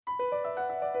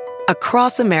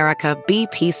Across America,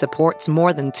 BP supports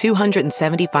more than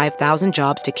 275,000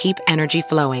 jobs to keep energy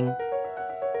flowing.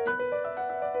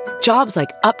 Jobs like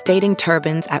updating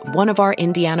turbines at one of our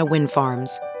Indiana wind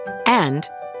farms and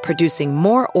producing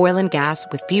more oil and gas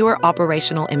with fewer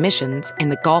operational emissions in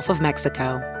the Gulf of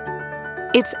Mexico.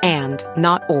 It's and,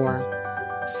 not or.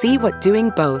 See what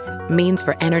doing both means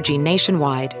for energy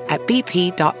nationwide at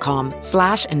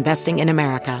bp.com/investing in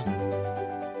America.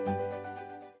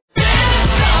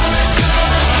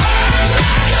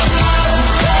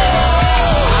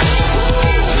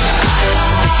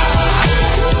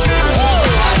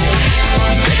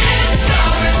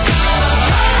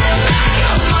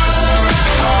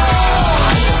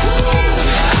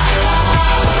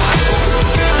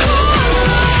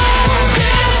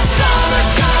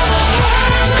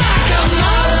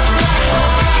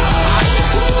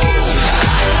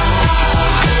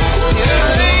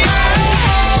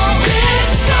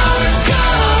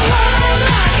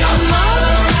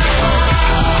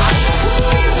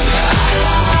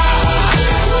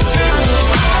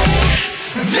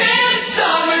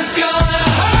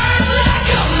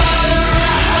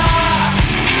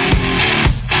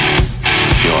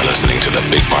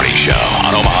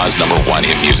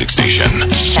 Music station.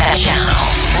 Channel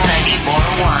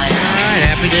 94.1. All right,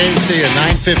 happy day to see you.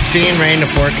 9:15, rain to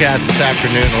forecast this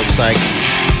afternoon, looks like.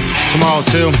 Tomorrow,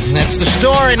 too. That's the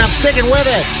story, and I'm sticking with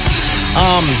it.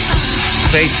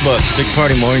 Facebook, Big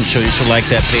Party Morning Show. You should like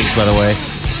that page, by the way.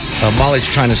 Molly's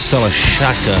trying to sell a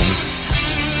shotgun,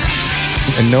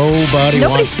 and nobody's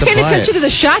wants to buy it. Nobody's paying attention to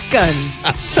the shotgun.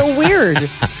 So weird.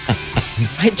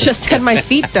 I just had my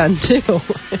feet done, too.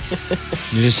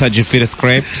 You just had your feet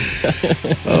scraped?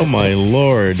 Oh, my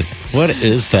Lord. What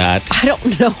is that? I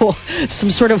don't know.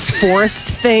 Some sort of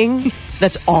forest thing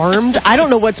that's armed. I don't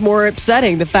know what's more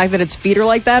upsetting, the fact that its feet are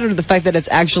like that or the fact that it's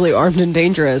actually armed and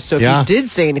dangerous. So if you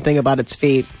did say anything about its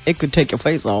feet, it could take your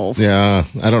face off. Yeah,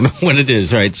 I don't know what it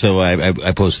is, right? So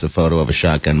I posted a photo of a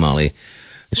shotgun Molly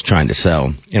is trying to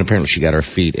sell, and apparently she got her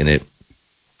feet in it.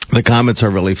 The comments are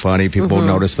really funny. People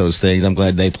notice those things. I'm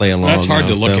glad they play along. That's hard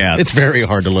to look at. It's very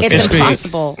hard to look at. It's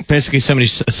impossible. Basically, somebody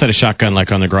set a shotgun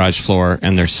like on the garage floor,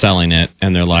 and they're selling it,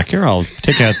 and they're like, here, I'll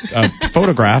take a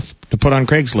photograph to put on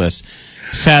Craigslist.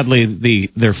 Sadly,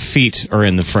 their feet are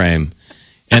in the frame,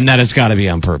 and that has got to be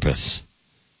on purpose.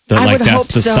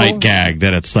 That's the sight gag,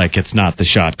 that it's like it's not the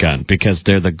shotgun, because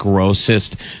they're the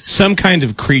grossest. Some kind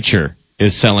of creature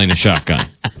is selling a shotgun.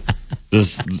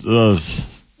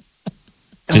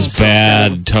 Just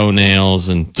bad toenails,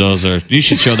 and those are. You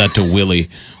should show that to Willie.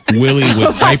 Willie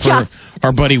would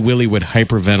our buddy Willie would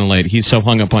hyperventilate. He's so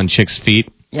hung up on chicks'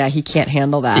 feet. Yeah, he can't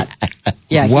handle that.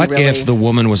 Yeah. What if the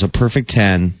woman was a perfect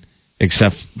 10,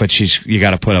 but you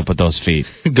got to put up with those feet?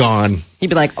 Gone. He'd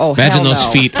be like, oh, imagine hell those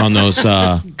no. feet on those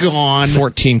gone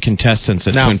 14 contestants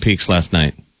at Twin Peaks last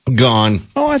night. Gone.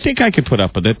 Oh, I think I could put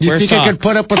up with it. You think I could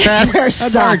put up with that? Wear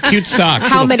socks. Cute socks.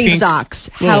 How many socks?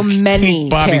 How many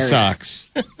Bobby pairs? socks.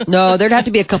 No, there'd have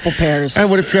to be a couple pairs.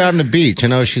 What if you're out on the beach? I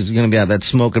know she's going to be out that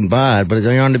smoking bod, but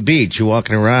you're on the beach, you're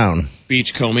walking around.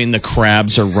 Beach combing, the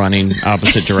crabs are running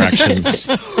opposite directions.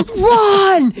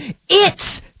 Run!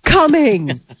 It's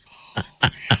coming!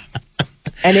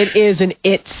 And it is an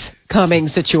it's coming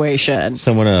situation.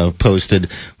 Someone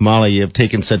posted, Molly, you have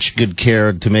taken such good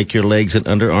care to make your legs and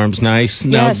underarms nice.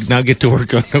 Yes. Now get to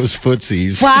work on those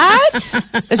footsies. What?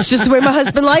 It's just the way my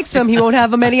husband likes them. He won't have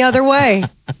them any other way.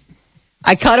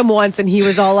 I cut him once, and he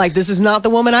was all like, this is not the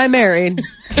woman I married.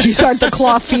 These aren't the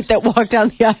claw feet that walk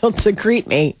down the aisle to greet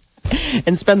me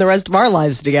and spend the rest of our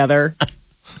lives together.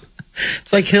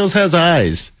 It's like Hills Has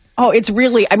Eyes. Oh, it's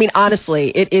really,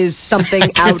 honestly, it is something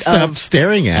out of...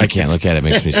 staring at I can't look at it. It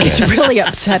makes me sad. It's really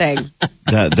upsetting.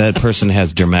 That person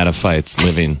has dermatophytes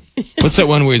living. What's that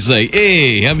one where he's like,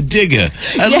 hey, I'm Digger.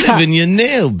 I live in your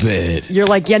nail bed. You're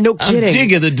like, yeah, no kidding. I'm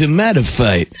Digger the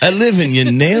dermatophyte. I live in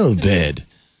your nail bed.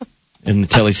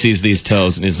 Until he sees these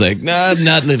toes, and he's like, no, I'm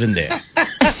not living there.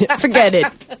 Forget it.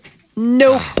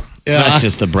 Nope. Yeah. That's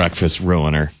just a breakfast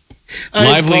ruiner.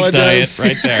 Live Leak diet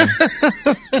right there.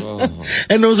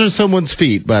 And those are someone's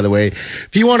feet, by the way.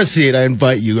 If you want to see it, I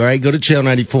invite you. All right, go to Channel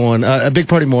 94, a Big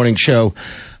Party Morning Show.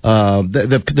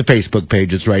 The Facebook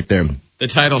page is right there. The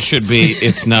title should be,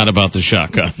 It's Not About the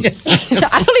Shotgun.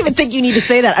 I don't even think you need to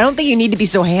say that. I don't think you need to be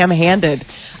so ham-handed.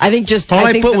 I think just... All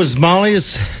I put was Molly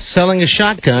is selling a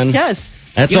shotgun. Yes.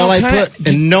 That's all I put.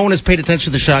 And no one has paid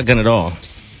attention to the shotgun at all.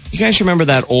 You guys remember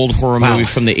that old horror movie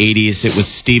from the 80s? It was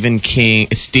Stephen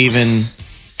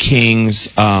King's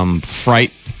Fright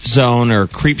Zone or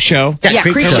Creep Show. Yeah,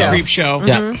 Creep Show. Creep Show.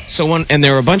 Mm-hmm. Yeah. So and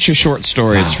there were a bunch of short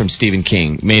stories from Stephen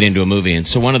King made into a movie. And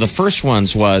so one of the first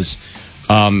ones was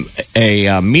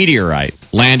a meteorite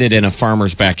landed in a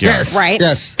farmer's backyard. Yes. Right.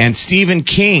 Yes. And Stephen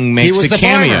King makes was a the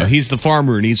cameo. farmer. He's the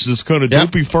farmer, and he's this kind of Yep.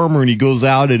 dopey farmer, and he goes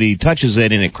out and he touches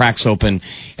it, and it cracks open,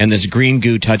 and this green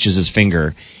goo touches his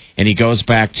finger, and he goes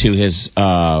back to his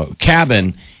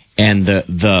cabin, and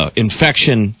the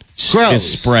infection Gross.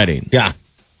 is spreading. Yeah.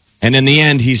 And in the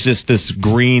end, he's just this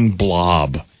green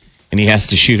blob, and he has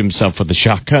to shoot himself with a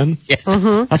shotgun.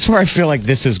 Yeah. That's where I feel like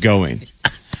this is going.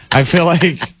 I feel like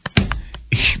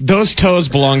those toes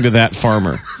belong to that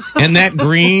farmer. And that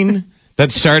green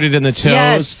that started in the toes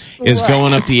Yes. is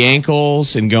going up the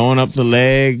ankles and going up the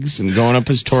legs and going up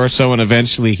his torso, and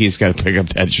eventually he's got to pick up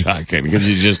that shotgun because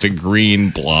he's just a green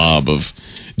blob of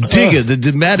Digger the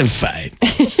Dematified.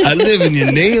 I live in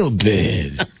your nail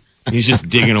bed. He's just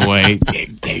digging away.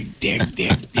 Dig, dig, dig,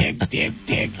 dig, dig, dig,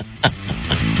 dig.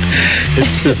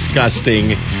 It's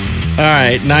disgusting. All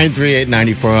right,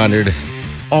 938-9400.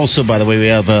 Also, by the way, we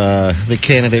have the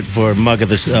candidate for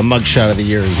mugshot of the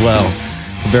year as well.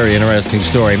 It's a very interesting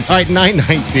story. All right,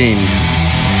 919.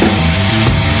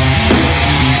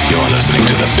 You're listening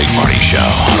to The Big Party Show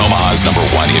on Omaha's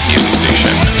 #1 hit music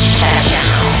station.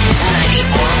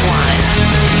 Channel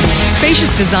 94.1.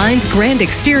 Spacious designs, grand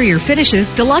exterior finishes,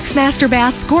 deluxe master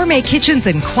baths, gourmet kitchens,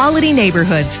 and quality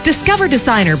neighborhoods. Discover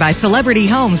Designer by Celebrity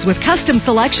Homes with custom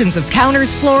selections of counters,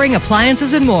 flooring,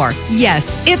 appliances, and more. Yes,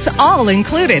 it's all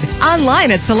included. Online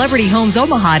at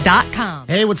CelebrityHomesOmaha.com.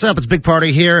 Hey, what's up? It's Big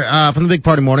Party here from the Big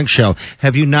Party Morning Show.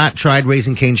 Have you not tried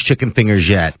Raising Cane's chicken fingers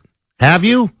yet? Have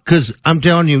you? Because I'm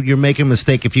telling you, you're making a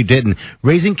mistake if you didn't.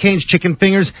 Raising Cane's chicken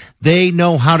fingers, they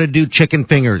know how to do chicken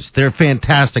fingers. They're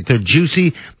fantastic. They're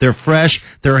juicy. They're fresh.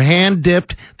 They're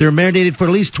hand-dipped. They're marinated for at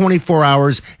least 24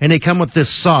 hours, and they come with this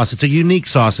sauce. It's a unique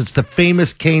sauce. It's the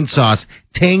famous Cane sauce.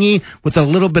 Tangy with a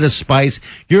little bit of spice.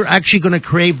 You're actually going to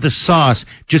crave the sauce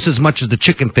just as much as the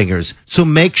chicken fingers. So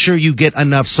make sure you get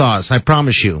enough sauce. I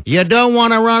promise you. You don't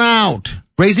want to run out.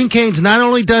 Raising Cane's not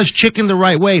only does chicken the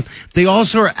right way, they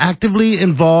also are actively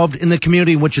involved in the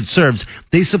community in which it serves.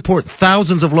 They support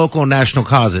thousands of local and national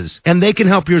causes, and they can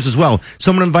help yours as well.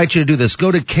 So I'm going to invite you to do this.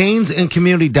 Go to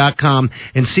canesandcommunity.com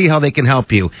and see how they can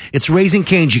help you. It's Raising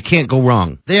Cane's. You can't go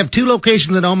wrong. They have 2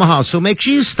 locations in Omaha, so make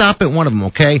sure you stop at one of them,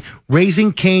 okay?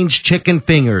 Raising Cane's Chicken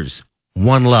Fingers.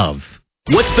 One love.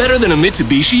 What's better than a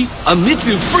Mitsubishi? A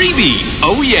Mitsu freebie!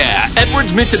 Oh yeah! Edwards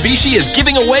Mitsubishi is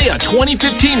giving away a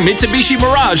 2015 Mitsubishi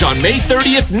Mirage on May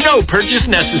 30th, no purchase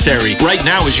necessary. Right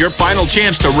now is your final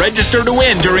chance to register to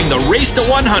win during the Race to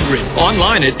 100.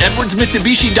 Online at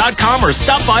edwardsmitsubishi.com or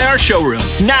stop by our showroom.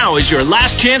 Now is your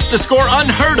last chance to score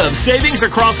unheard of savings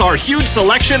across our huge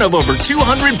selection of over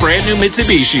 200 brand new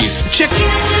Mitsubishis. Check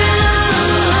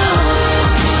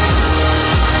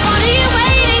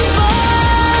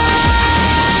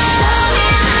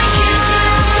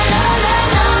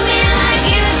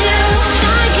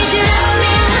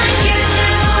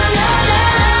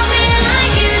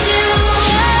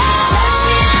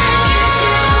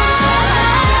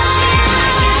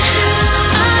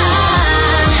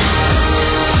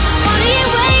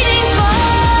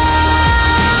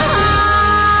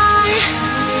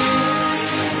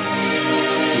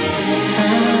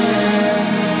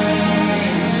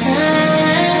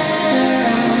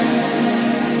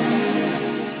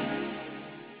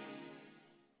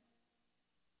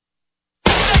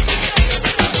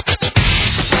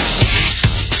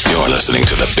Listening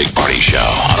to The Big Party Show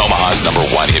on Omaha's #1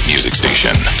 hit music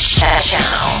station.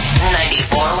 Channel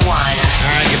 94.1. All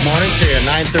right, good morning to you.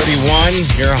 9:31,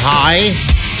 you're high.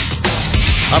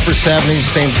 Upper 70s,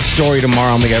 same story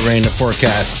tomorrow. I'm going to get rain in the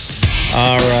forecast.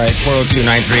 All right,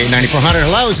 402-938-9400.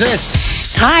 Hello, who's this?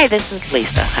 Hi, this is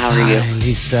Lisa. How are you? Hi,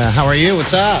 Lisa. How are you?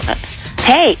 What's up?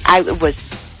 Hey, I was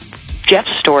Jeff's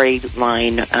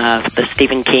storyline of the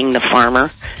Stephen King, the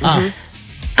farmer.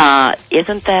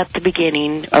 Isn't that the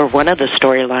beginning or one of the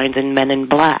storylines in Men in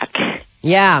Black?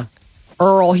 Yeah.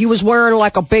 Earl. He was wearing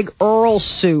like a big Earl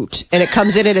suit, and it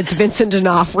comes in and it's Vincent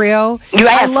D'Onofrio.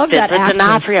 I love that actress.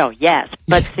 D'Onofrio, yes.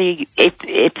 But see,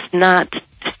 it's not...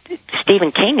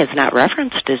 Stephen King is not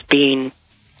referenced as being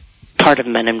part of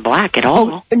Men in Black at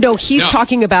all. Oh, no, he's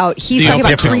talking about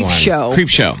Creep Show. Creep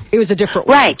Show. It was a different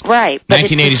one. Right. But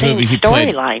 1980s it's the movie he same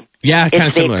played. storyline. Yeah, kind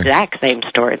of similar. It's the exact same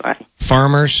storyline.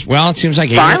 Farmers. Well, it seems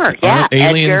like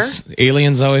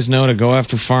aliens always know to go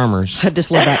after farmers. I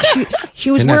just love that. He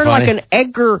was wearing like an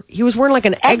Edgar. He was wearing like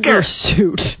an Edgar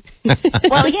suit.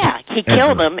 Well, yeah, he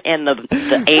killed him, and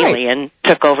the alien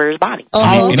took over his body.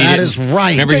 Oh, that is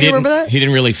right. Remember, he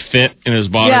didn't really fit in his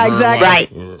body. Yeah, exactly.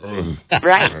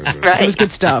 Right. It was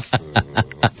good stuff.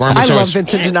 I love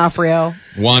Vincent D'Onofrio.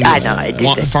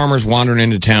 Farmers wandering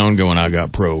into town going, I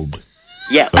got probed.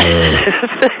 Yeah.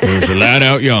 There's a light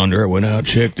out yonder. I went out,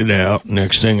 checked it out.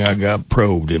 Next thing, I got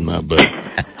probed in my butt.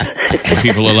 And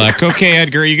people are like, okay,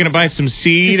 Edgar, are you going to buy some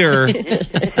seed or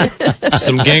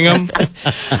some gingham?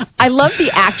 I love the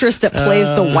actress that plays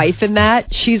the wife in that.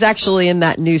 She's actually in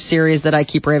that new series that I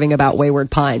keep raving about,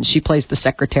 Wayward Pines. She plays the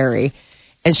secretary.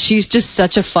 And she's just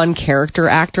such a fun character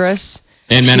actress.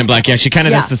 And Men in Black, yeah, she kind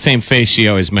of has the same face she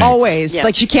always made. Always. Yeah.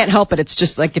 Like, she can't help it. It's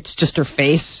just her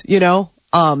face, you know?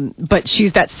 But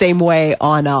she's that same way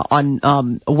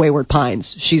on Wayward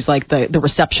Pines. She's like the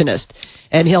receptionist.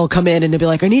 And he'll come in and he'll be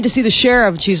like, I need to see the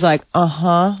sheriff. And she's like,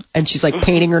 uh-huh. And she's like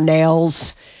painting her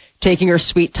nails, taking her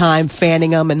sweet time,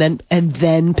 fanning them, and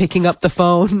then picking up the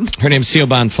phone. Her name's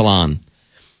Siobhan Fallon.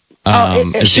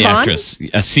 Is the actress.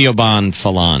 Siobhan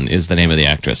Fallon is the name of the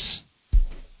actress.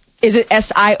 Is it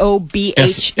Siobh? Yeah,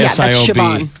 that's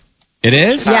Siobhan. It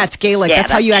is? Yeah, it's Gaelic. Yeah,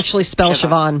 that's how you actually spell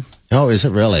Siobhan. Oh, is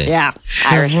it really? Yeah.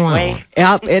 Irish way.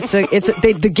 Yeah,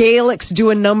 the Gaelics do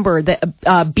a number. The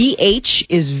BH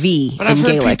is V But in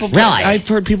Gaelic. I've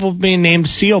heard people being named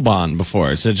Siobhan before.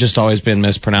 Has it just always been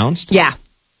mispronounced? Yeah.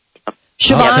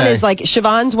 Siobhan is like,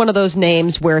 Siobhan's one of those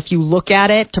names where if you look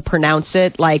at it to pronounce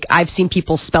it, like I've seen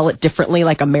people spell it differently,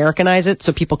 like Americanize it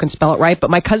so people can spell it right. But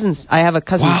I have a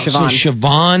cousin Siobhan. So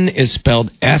Siobhan is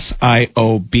spelled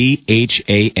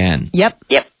Siobhan. Yep.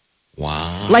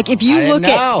 Wow. Like if you look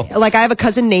at, like I have a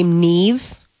cousin named Neve,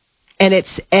 and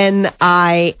it's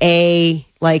Nia.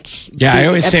 Like I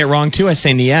always say it wrong too. I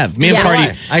say Niev. Me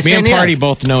and Party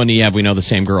both know Niev. We know the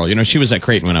same girl. You know, she was at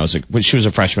Creighton when she was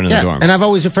a freshman in the dorm. And I've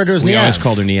always referred to her as Niev. We always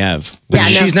called her Niev. But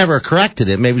she's never corrected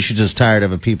it. Maybe she's just tired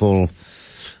of it. People.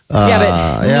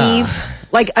 Neve.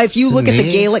 Like if you look at the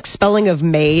Gaelic spelling of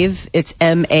Maeve, it's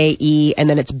MAE and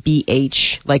then it's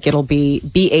BH. Like it'll be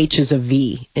BH is a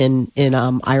V in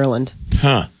Ireland.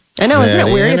 Huh. I know, isn't it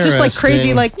weird? It's just like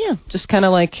crazy, like, just kind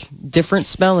of like different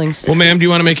spellings. Well, ma'am, do you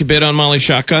want to make a bid on Molly's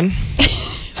shotgun?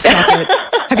 Stop it.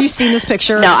 Have you seen this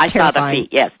picture? No, I saw the feet.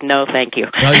 Yes. No, thank you.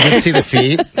 Oh, you didn't see the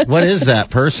feet? What is that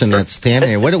person that's standing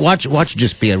here? Watch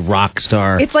just be a rock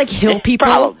star. It's like hill people.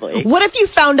 Probably. What if you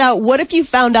found out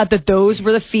that those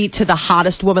were the feet to the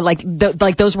hottest woman? Like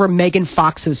those were Megan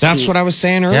Fox's feet. That's what I was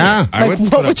saying earlier. Yeah. I like, would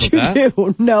what put up would with you that.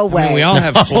 do? No way. I mean, we all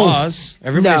have flaws.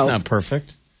 Everybody's not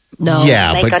perfect. No.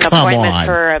 Yeah, Make but an come appointment on.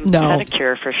 for a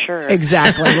pedicure for sure.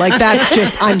 Exactly. Like that's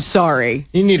just. I'm sorry.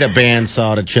 You need a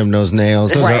bandsaw to trim those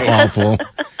nails. Those are awful.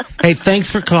 Hey,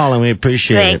 thanks for calling. We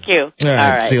appreciate it. Thank you. All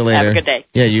right. See you later. Have a good day.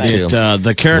 Yeah, you too.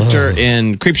 The character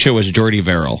in Creepshow was Jordy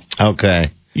Verrill. Okay.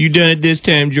 You done it this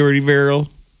time, Jordy Verrill?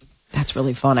 That's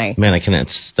really funny. Man, I cannot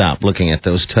stop looking at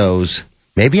those toes.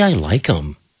 Maybe I like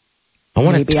them. I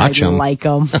want to touch them. Like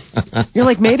them. You're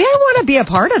like, maybe I want to be a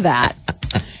part of that.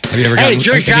 Have you ever gotten?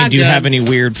 Do you have any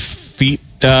weird feet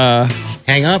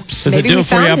hang-ups? Does it do it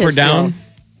for you up or down?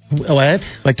 What?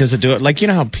 Like, does it do it? Like, you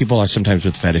know how people are sometimes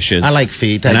with fetishes? I like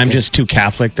feet. And I'm just too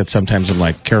Catholic that sometimes I'm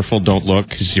like, careful, don't look,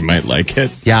 because you might like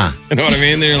it. Yeah. You know what I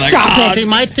mean? They're like, See,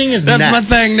 my thing is that's necks. my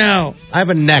thing now. I have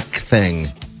a neck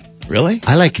thing. Really?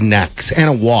 I like necks and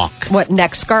a walk. What,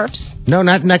 neck scarves? No,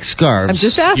 not neck scarves. I'm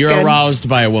just asking. You're aroused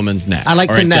by a woman's neck. I like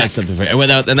the neck.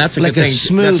 And that's a like good thing.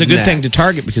 Smooth that's a good neck. thing to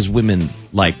target because women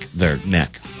like their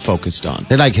neck focused on.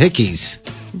 They like hickeys.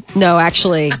 No,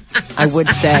 actually, I would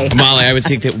say. Molly, I would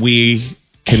think that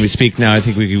can we speak now? I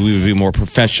think we would be more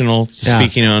professional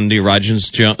speaking on the erogenous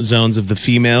zones of the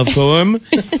female form.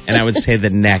 And I would say the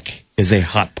neck is a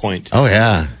hot point. Oh,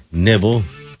 yeah. Nibble,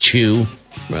 chew.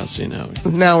 Well, see now.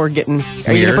 Now we're getting.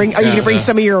 Are you gonna bring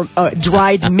some of your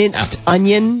dried minced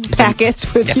onion packets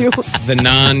with you?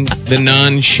 The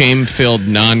non-shame-filled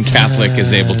non-Catholic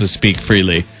is able to speak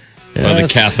freely. Well,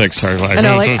 the Catholics are like... I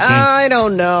know, I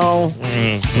don't know.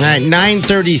 All right,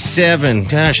 9:37.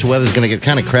 Gosh, the weather's going to get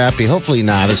kind of crappy. Hopefully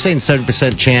not. They're saying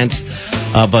 70% chance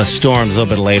of storms a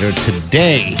little bit later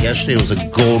today. Yesterday was a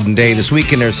golden day. This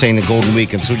weekend they're saying a golden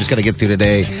weekend, so we just got to get through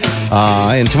today.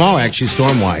 And tomorrow, actually,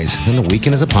 storm-wise. And the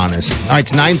weekend is upon us. All right,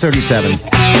 it's 9:37.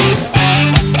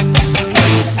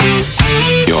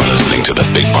 You're listening to The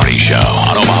Big Party Show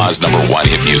on Omaha's #1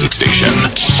 hit music station.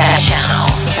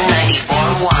 Channel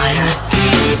 94.1.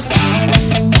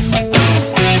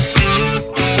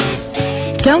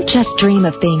 Don't just dream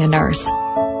of being a nurse.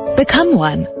 Become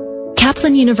one.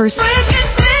 Kaplan University.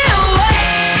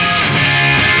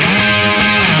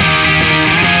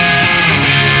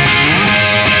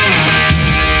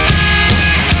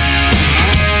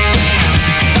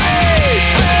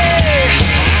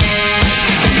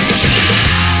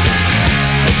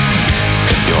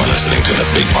 You're listening to The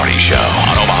Big Party Show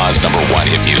on Omaha's #1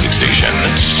 hit music station.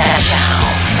 Channel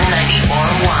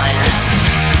 94.1.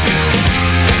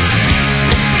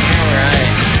 All right,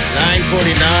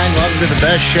 9:49. Welcome to the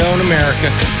best show in America.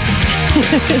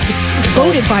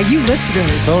 Voted by you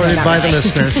listeners. Voted by the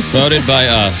listeners. Voted by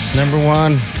us. Number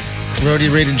one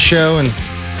roadie rated show in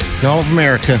all of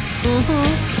America.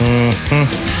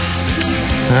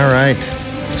 All right.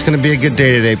 It's going to be a good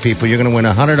day today, people. You're going to win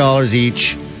 $100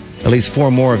 each. At least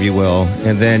 4 more of you will.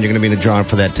 And then you're going to be in the drawing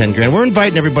for that 10 grand. We're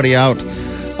inviting everybody out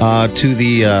to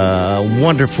the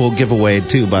wonderful giveaway,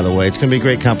 too, by the way. It's going to be a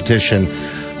great competition.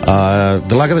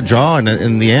 The luck of the draw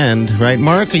in the end, right?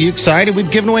 Mark, are you excited?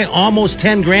 We've given away almost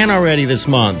 10 grand already this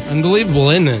month. Unbelievable,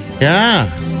 isn't it? Yeah.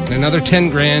 Another 10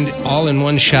 grand all in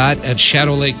one shot at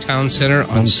Shadow Lake Town Center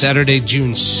on Saturday,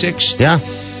 June 6th. Yeah.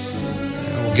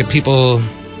 We'll get people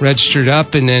registered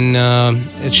up, and then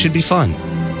it should be fun.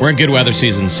 We're in good weather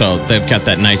season, so they've got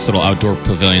that nice little outdoor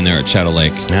pavilion there at Shadow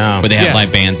Lake. Yeah. Where they have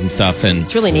live bands and stuff. And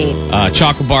It's really neat.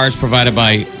 chocolate bars provided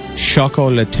by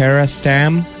Chocolatera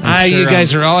Stam. You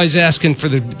guys are always asking for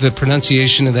the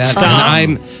pronunciation of that.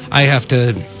 And I have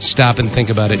to stop and think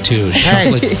about it, too. Hey.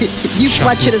 You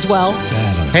clutch it as well.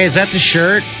 Hey, is that the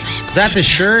shirt? Is that the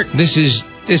shirt? This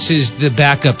is the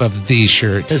backup of the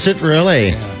shirt. Is it really?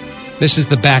 Yeah. This is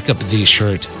the backup of the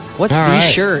shirt. What's All the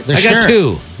right. shirt? The I got shirt.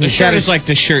 2. The shirt is like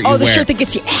the shirt you Oh, the wear. shirt that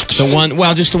gets you action. The one,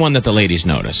 well, just the one that the ladies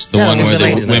notice. The Yeah, one it's where the the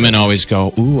ladies women notice. always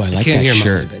go, ooh, I like Can't that hear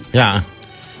shirt. mine. Yeah.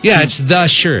 Yeah, it's the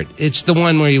shirt. It's the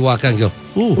one where you walk out and go,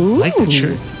 ooh, I like that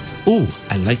shirt. Ooh,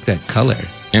 I like that color.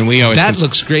 And we always That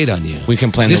looks great on you. we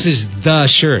complain This that is the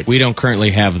shirt. we don't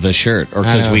currently have the shirt, or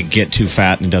I because know. we get too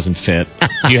fat and it doesn't fit.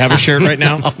 Do you have a shirt right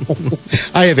now?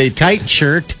 I have a tight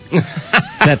shirt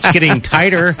that's getting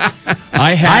tighter.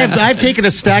 I've taken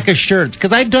a stack of shirts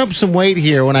because I dumped some weight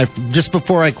here just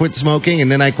before I quit smoking, and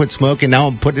then I quit smoking. Now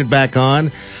I'm putting it back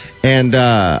on, and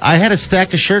I had a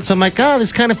stack of shirts. I'm like, oh,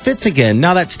 this kind of fits again.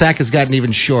 Now that stack has gotten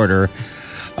even shorter.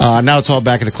 Now it's all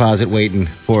back in the closet waiting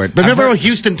for it. But remember what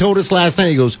Houston told us last night?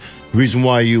 He goes, the reason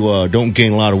why you don't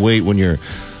gain a lot of weight when you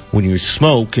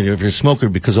smoke, and if you're a smoker,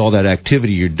 because all that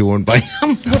activity you're doing by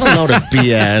what a load of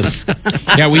BS.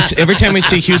 Yeah, every time we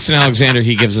see Houston Alexander,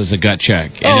 he gives us a gut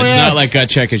check, and it's not like gut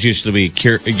check as used to be,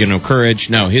 courage.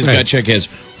 No, his gut check is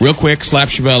real quick,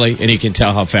 slaps your belly, and he can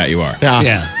tell how fat you are.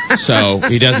 Yeah. So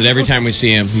he does it every time we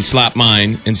see him. He slapped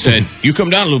mine and said, "You come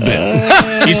down a little bit."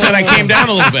 He said, "I came down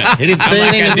a little bit." He didn't say I'm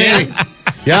like, anything "I to did." me.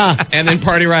 Yeah. And then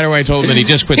Party right away told him that he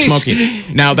just quit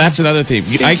smoking. Now, that's another thing.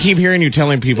 I keep hearing you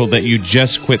telling people that you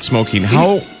just quit smoking.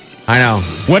 How? I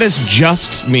know. What does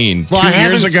just mean? Well, 2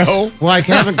 years ago? Well, I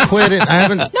haven't quit it. I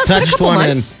haven't it's been a touched couple one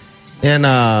months.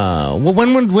 well,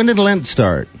 when did Lent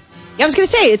start? I was going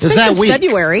to say, it's Is been that since week?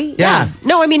 February. Yeah.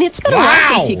 No, I mean, it's been a Wow.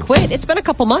 while since he quit. It's been a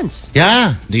couple months.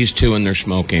 Yeah. These two and they're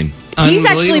smoking. He's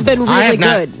actually been I really have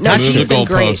not good. No, touched he's Move the been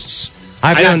great. goalposts.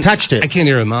 I've I not don't- touched it. I can't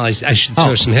hear him. I should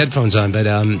throw Oh. some headphones on, but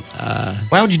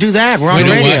Why would you do that? We're on You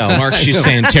know radio. what? Mark, she's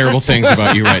saying terrible things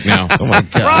about you right now. Oh, my Rah,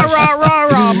 God. rah, rah,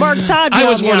 rah. Mark Todd. I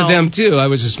was meow, one of meow. them too. I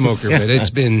was a smoker, but it's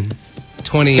been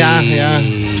 20, Yeah.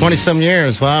 20-some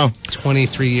years. Wow.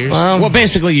 23 years. Well,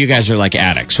 basically, you guys are like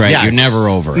addicts, right? Yes. You're never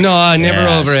over it. No, I'm never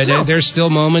Yes. over it. There's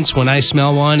still moments when I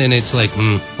smell one and it's like,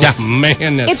 Yeah. oh,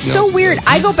 man, that It's so smells weird. good.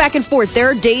 I go back and forth. There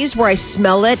are days where I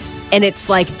smell it, and it's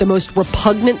like the most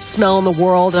repugnant smell in the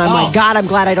world, and I'm like, God, I'm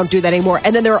glad I don't do that anymore.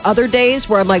 And then there are other days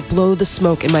where I'm like, blow the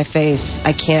smoke in my face.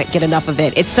 I can't get enough of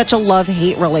it. It's such a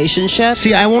love-hate relationship.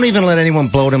 See, I won't even let anyone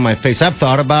blow it in my face. I've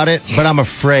thought about it, but I'm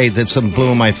afraid that some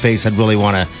blew in my face, I'd really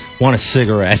want a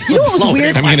cigarette. You know what was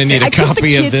weird? I'm going to need I a took the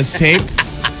copy of kids- this tape.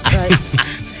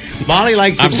 Molly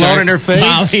likes I'm it blown sorry. in her face.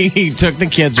 Molly took the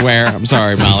kids where? I'm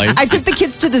sorry, Molly. I took the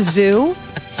kids to the zoo,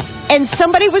 and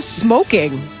somebody was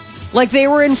smoking. Like, they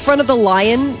were in front of the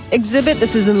lion exhibit.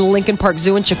 This is in the Lincoln Park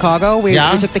Zoo in Chicago. We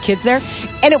took the kids there.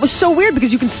 And it was so weird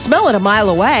because you can smell it a mile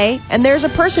away. And there's a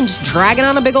person just dragging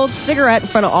on a big old cigarette in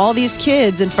front of all these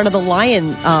kids in front of the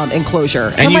lion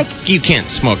enclosure. And I'm you, like, you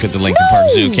can't smoke at the Lincoln Park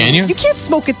Zoo, can you? You can't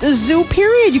smoke at the zoo,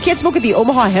 period. You can't smoke at the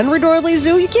Omaha Henry Doorly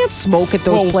Zoo. You can't smoke at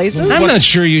those places. I'm not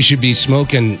sure you should be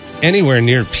smoking anywhere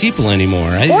near people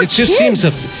anymore. Or It just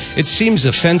kids. seems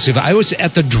offensive. I was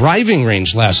at the driving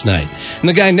range last night, and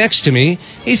the guy next to me,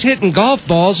 he's hitting golf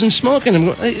balls and smoking. I'm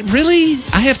going, really?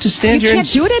 I have to stand You here can't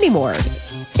and do it anymore.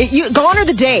 Gone are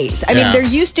the days. I mean, there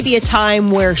used to be a time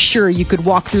where, sure, you could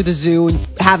walk through the zoo and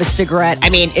have a cigarette. I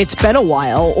mean, it's been a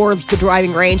while. Or the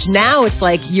driving range. Now it's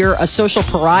like you're a social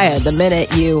pariah the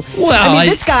minute you... Well, I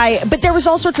mean, this guy... But there was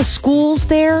all sorts of schools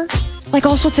there. Like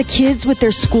all sorts of kids with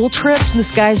their school trips. And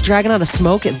this guy's dragging out a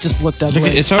smoke. It just looked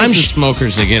ugly. It's always the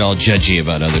smokers that get all judgy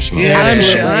about other smokers.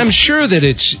 Yeah, I'm sure that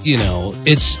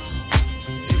it's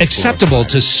acceptable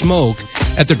to smoke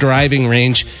at the driving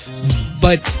range,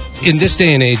 but in this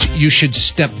day and age, you should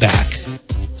step back.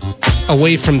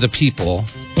 away from the people.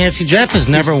 Yeah, see, Jeff has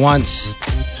never once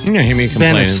You know, hear me been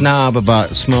complaining. a snob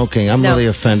about smoking. I'm No. really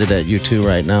offended at you two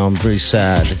right now. I'm very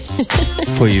sad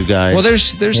for you guys. Well,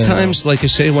 there's times, like I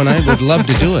say, when I would love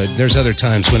to do it. There's other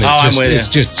times when I'm with it's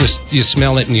just you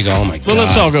smell it and you go, oh my God. Well,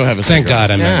 let's all go have a Thank cigarette.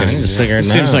 God I'm Yeah, not I going need to a cigarette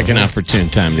now. Seems like an opportune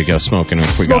time to go smoking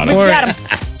if we got it.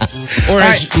 Or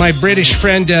as my British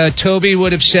friend Toby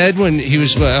would have said when he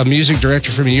was a music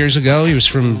director from years ago, he was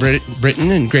from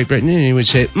Britain and Great Britain, and he would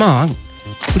say, Mom,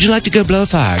 would you like to go blow a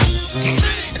fire?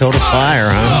 Total fire,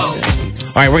 huh?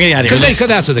 All right, we're getting out of here. Because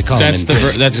that's what they call That's it. the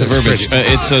verbiage.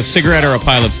 It's a cigarette or a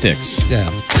pile of sticks. Yeah.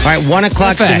 All right, 1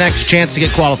 o'clock is the Perfect. next chance to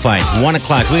get qualified. 1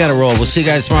 o'clock. We got to roll. We'll see you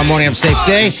guys tomorrow morning. Have a safe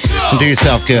day and do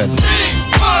yourself good.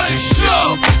 Big Party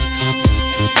Show.